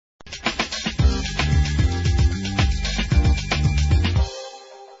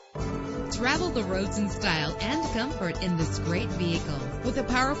Travel the roads in style and comfort in this great vehicle with a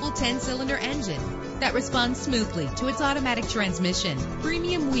powerful 10-cylinder engine that responds smoothly to its automatic transmission.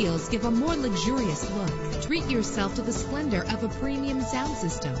 Premium wheels give a more luxurious look. Treat yourself to the splendor of a premium sound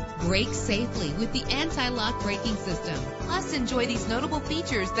system. Brake safely with the anti-lock braking system. Plus, enjoy these notable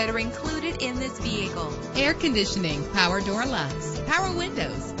features that are included in this vehicle: air conditioning, power door locks, power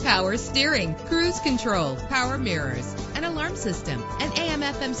windows, power steering, cruise control, power mirrors, an alarm system, an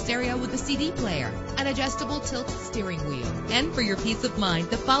AM/FM stereo with a CD player, an adjustable tilt steering wheel. And for your peace of mind,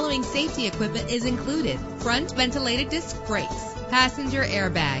 the following safety equipment is included: front ventilated disc brakes, passenger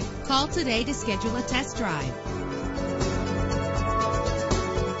airbag. Call today to schedule a test drive.